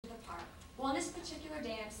Well, on this particular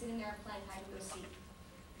day, I'm sitting there playing hide and go seek.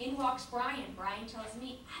 In walks Brian. Brian tells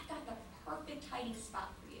me, I've got the perfect hiding spot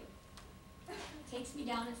for you. Takes me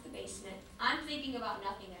down into the basement. I'm thinking about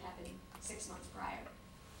nothing that happened 6 months prior.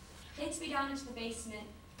 Takes me down into the basement,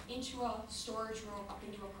 into a storage room, up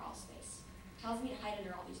into a crawl space. Tells me to hide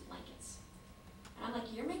under all these blankets. And I'm like,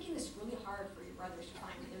 you're making this really hard for your brothers to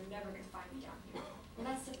find me. They're never going to find me down here. Well,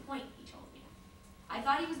 that's the point, he told me. I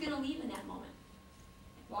thought he was going to leave in that moment.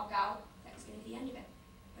 I'd walk out, that was going to be the end of it.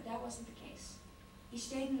 But that wasn't the case. He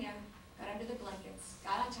stayed in there, got under the blankets,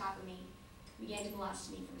 got on top of me, began to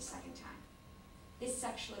molest me for the second time. This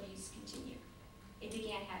sexual abuse continued. It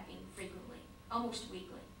began happening frequently, almost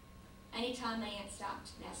weekly. Anytime my aunt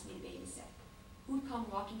stopped and asked me to babysit, who'd come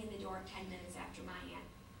walking in the door 10 minutes after my aunt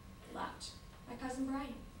left? My cousin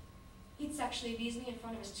Brian. He'd sexually abuse me in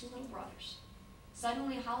front of his 2 little brothers.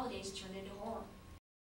 Suddenly, holidays turned into horror.